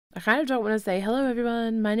I kind of don't want to say, hello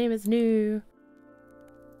everyone, my name is New.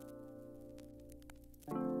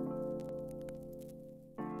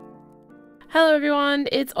 Hello everyone,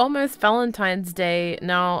 it's almost Valentine's Day.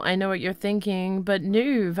 Now, I know what you're thinking, but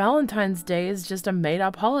New, Valentine's Day is just a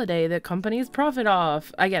made-up holiday that companies profit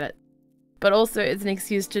off. I get it. But also, it's an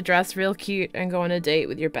excuse to dress real cute and go on a date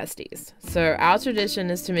with your besties. So our tradition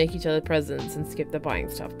is to make each other presents and skip the buying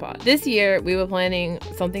stuff part. This year, we were planning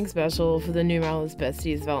something special for the niw&malice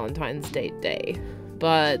besties Valentine's Date Day,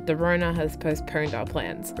 but the Rona has postponed our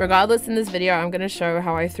plans. Regardless, in this video, I'm going to show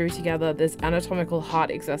how I threw together this anatomical heart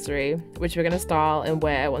accessory, which we're going to style and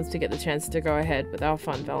wear once we get the chance to go ahead with our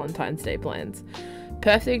fun Valentine's Day plans.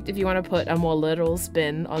 Perfect if you want to put a more literal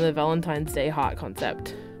spin on the Valentine's Day heart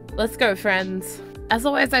concept. Let's go, friends. As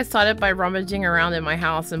always, I started by rummaging around in my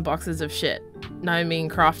house in boxes of shit. No, I mean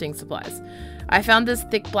crafting supplies. I found this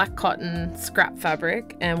thick black cotton scrap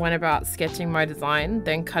fabric and went about sketching my design,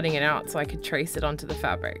 then cutting it out so I could trace it onto the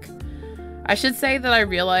fabric. I should say that I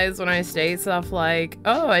realized when I say stuff like,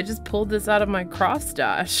 oh, I just pulled this out of my craft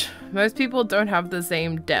stash. Most people don't have the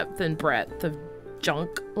same depth and breadth of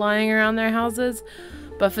junk lying around their houses,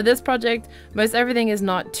 but for this project, most everything is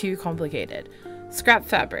not too complicated. Scrap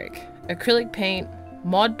fabric, acrylic paint,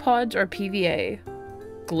 Mod Podge or PVA,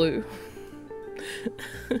 glue,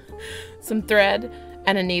 some thread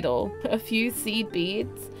and a needle, a few seed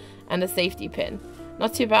beads, and a safety pin.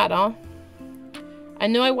 Not too bad, huh? I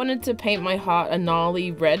knew I wanted to paint my heart a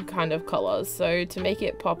gnarly red kind of color, so to make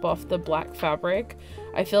it pop off the black fabric,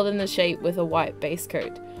 I filled in the shape with a white base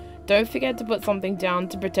coat. Don't forget to put something down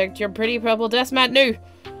to protect your pretty purple desk mat, New!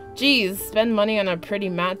 Geez, spend money on a pretty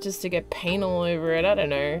mat just to get paint all over it, I don't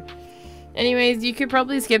know. Anyways, you could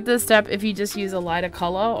probably skip this step if you just use a lighter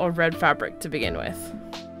color or red fabric to begin with.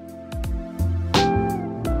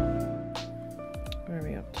 Where are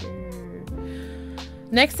we up to?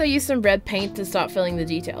 Next, I used some red paint to start filling the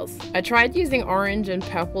details. I tried using orange and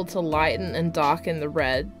purple to lighten and darken the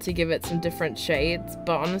red to give it some different shades,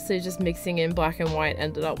 but honestly just mixing in black and white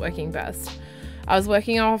ended up working best. I was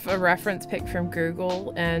working off a reference pic from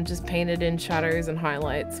Google and just painted in shadows and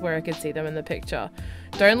highlights where I could see them in the picture.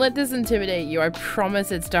 Don't let this intimidate you, I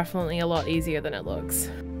promise it's definitely a lot easier than it looks.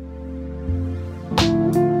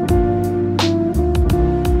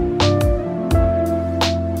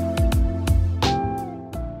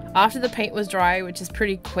 After the paint was dry, which is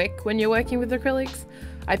pretty quick when you're working with acrylics,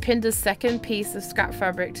 I pinned a second piece of scrap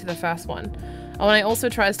fabric to the first one. Oh, and I also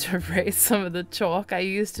tried to erase some of the chalk I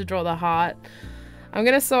used to draw the heart. I'm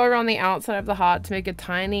going to sew around the outside of the heart to make a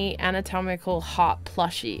tiny anatomical heart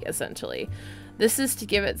plushie, essentially. This is to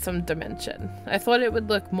give it some dimension. I thought it would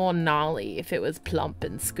look more gnarly if it was plump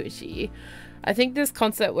and squishy. I think this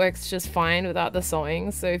concept works just fine without the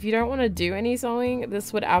sewing, so if you don't want to do any sewing,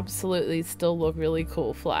 this would absolutely still look really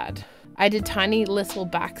cool flat. I did tiny little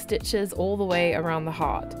back stitches all the way around the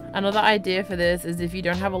heart. Another idea for this is if you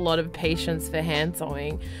don't have a lot of patience for hand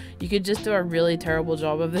sewing, you could just do a really terrible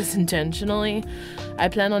job of this intentionally. I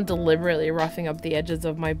plan on deliberately roughing up the edges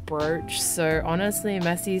of my brooch, so honestly,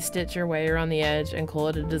 messy stitch your way around the edge and call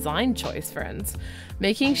it a design choice, friends.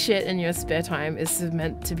 Making shit in your spare time is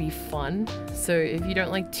meant to be fun, so if you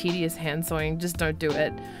don't like tedious hand sewing, just don't do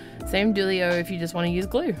it. Same dealio if you just want to use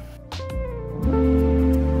glue.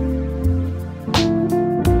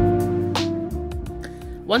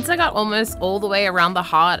 Once I got almost all the way around the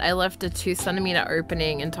heart, I left a 2cm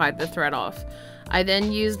opening and tied the thread off. I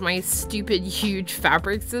then used my stupid huge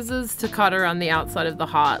fabric scissors to cut around the outside of the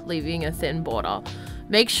heart, leaving a thin border.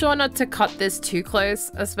 Make sure not to cut this too close,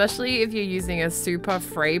 especially if you're using a super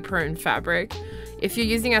fray-prone fabric. If you're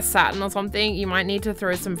using a satin or something, you might need to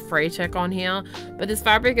throw some fray check on here, but this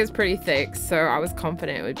fabric is pretty thick, so I was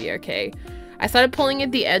confident it would be okay. I started pulling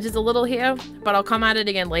at the edges a little here, but I'll come at it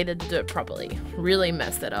again later to do it properly. Really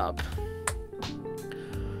messed it up.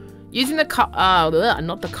 Using the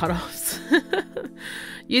not the cutoffs.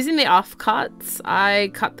 Using the offcuts,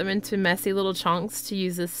 I cut them into messy little chunks to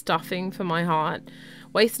use as stuffing for my heart.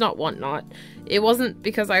 Waste not, want not. It wasn't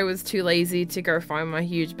because I was too lazy to go find my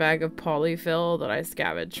huge bag of polyfill that I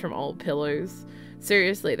scavenged from old pillows.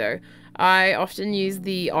 Seriously though, I often use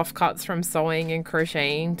the offcuts from sewing and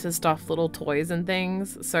crocheting to stuff little toys and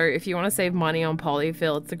things, so if you want to save money on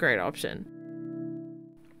polyfill, it's a great option.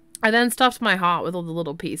 I then stuffed my heart with all the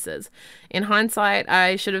little pieces. In hindsight,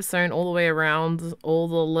 I should have sewn all the way around all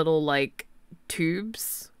the little like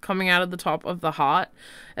tubes coming out of the top of the heart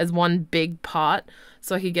as one big part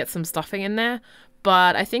so I could get some stuffing in there.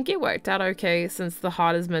 But I think it worked out okay since the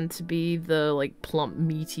heart is meant to be the like plump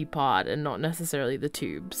meaty part and not necessarily the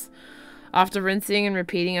tubes. After rinsing and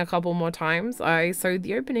repeating a couple more times, I sewed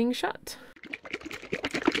the opening shut.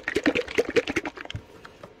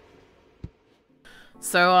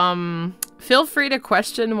 So feel free to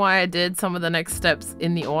question why I did some of the next steps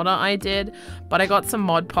in the order I did, but I got some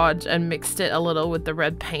Mod Podge and mixed it a little with the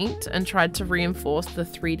red paint and tried to reinforce the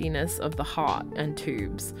 3D-ness of the heart and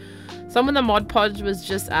tubes. Some of the Mod Podge was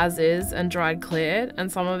just as is and dried cleared,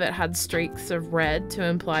 and some of it had streaks of red to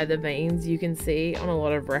imply the veins you can see on a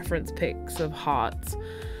lot of reference pics of hearts.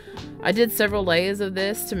 I did several layers of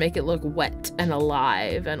this to make it look wet and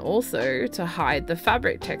alive, and also to hide the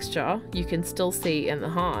fabric texture you can still see in the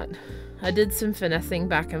heart. I did some finessing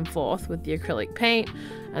back and forth with the acrylic paint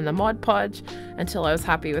and the Mod Podge until I was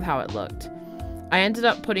happy with how it looked. I ended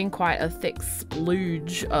up putting quite a thick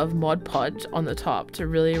splooge of Mod Podge on the top to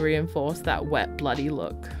really reinforce that wet, bloody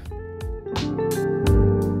look.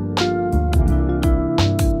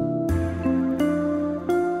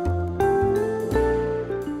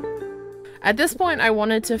 At this point, I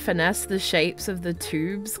wanted to finesse the shapes of the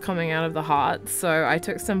tubes coming out of the heart, so I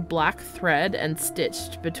took some black thread and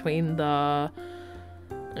stitched between the...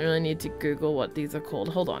 I really need to Google what these are called.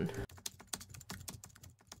 Hold on.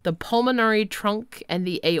 The pulmonary trunk and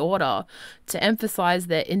the aorta to emphasize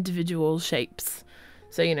their individual shapes.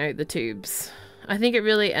 So, you know, the tubes. I think it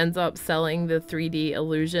really ends up selling the 3D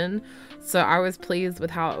illusion, so I was pleased with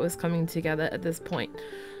how it was coming together at this point.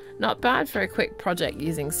 Not bad for a quick project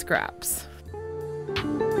using scraps.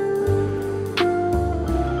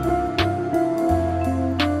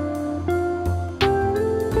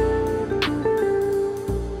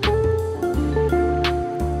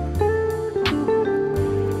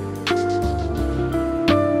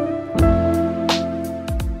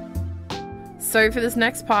 So for this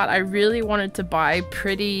next part, I really wanted to buy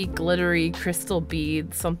pretty glittery crystal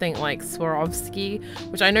beads, something like Swarovski,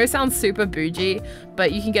 which I know sounds super bougie,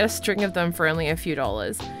 but you can get a string of them for only a few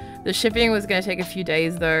dollars. The shipping was going to take a few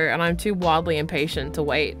days though, and I'm too wildly impatient to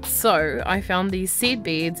wait. So I found these seed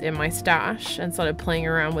beads in my stash and started playing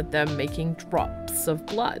around with them, making drops of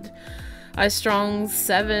blood. I strung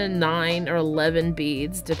 7, 9, or 11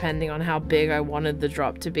 beads, depending on how big I wanted the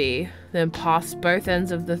drop to be, then passed both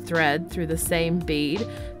ends of the thread through the same bead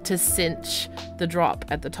to cinch the drop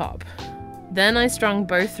at the top. Then I strung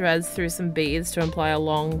both threads through some beads to imply a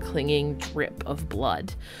long, clinging drip of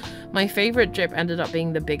blood. My favorite drip ended up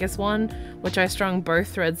being the biggest one, which I strung both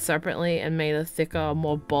threads separately and made a thicker,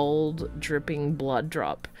 more bold, dripping blood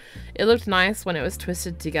drop. It looked nice when it was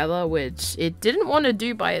twisted together, which it didn't want to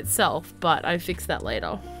do by itself, but I fixed that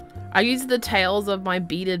later. I used the tails of my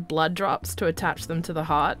beaded blood drops to attach them to the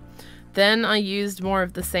heart. Then I used more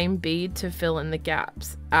of the same bead to fill in the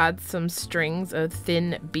gaps, add some strings of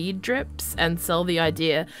thin bead drips, and sell the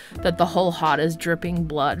idea that the whole heart is dripping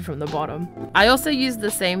blood from the bottom. I also used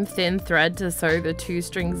the same thin thread to sew the 2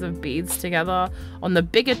 strings of beads together on the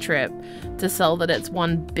bigger trip to sell that it's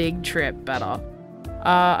one big trip better.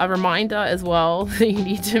 A reminder as well that you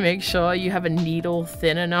need to make sure you have a needle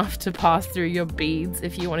thin enough to pass through your beads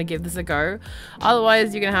if you want to give this a go.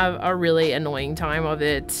 Otherwise, you're going to have a really annoying time of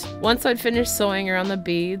it. Once I'd finished sewing around the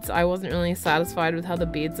beads, I wasn't really satisfied with how the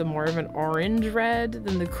beads are more of an orange red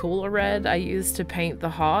than the cooler red I used to paint the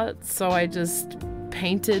heart, so I just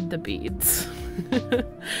painted the beads.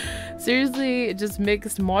 Seriously, just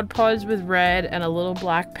mixed Mod Podge with red and a little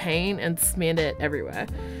black paint and smeared it everywhere.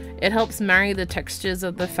 It helps marry the textures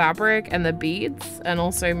of the fabric and the beads, and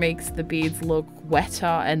also makes the beads look wetter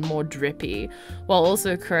and more drippy, while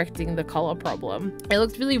also correcting the color problem. It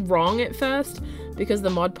looked really wrong at first because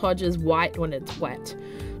the Mod Podge is white when it's wet.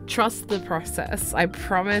 Trust the process. I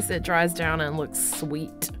promise it dries down and looks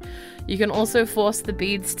sweet. You can also force the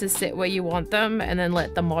beads to sit where you want them and then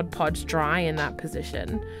let the Mod Podge dry in that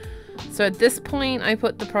position. So at this point, I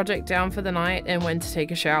put the project down for the night and went to take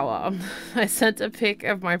a shower. I sent a pic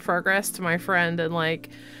of my progress to my friend and like,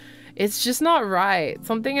 it's just not right.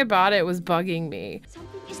 Something about it was bugging me.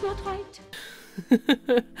 Something is not right.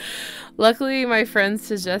 Luckily, my friend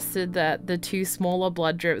suggested that the 2 smaller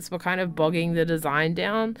blood drips were kind of bogging the design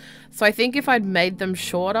down. So I think if I'd made them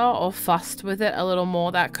shorter or fussed with it a little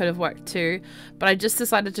more, that could have worked too. But I just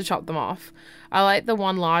decided to chop them off. I like the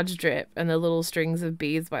one large drip and the little strings of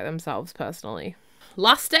beads by themselves personally.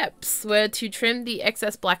 Last steps were to trim the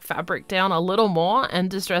excess black fabric down a little more and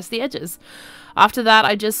distress the edges. After that,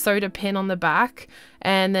 I just sewed a pin on the back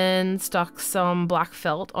and then stuck some black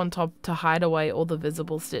felt on top to hide away all the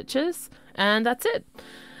visible stitches. And that's it.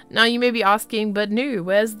 Now you may be asking, but Niw,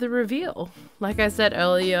 where's the reveal? Like I said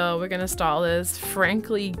earlier, we're going to style this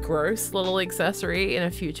frankly gross little accessory in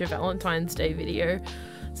a future Valentine's Day video.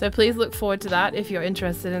 So please look forward to that if you're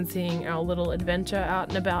interested in seeing our little adventure out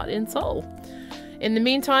and about in Seoul. In the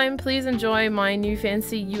meantime, please enjoy my new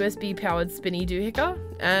fancy USB powered spinny doohickey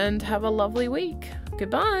and have a lovely week.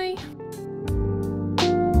 Goodbye!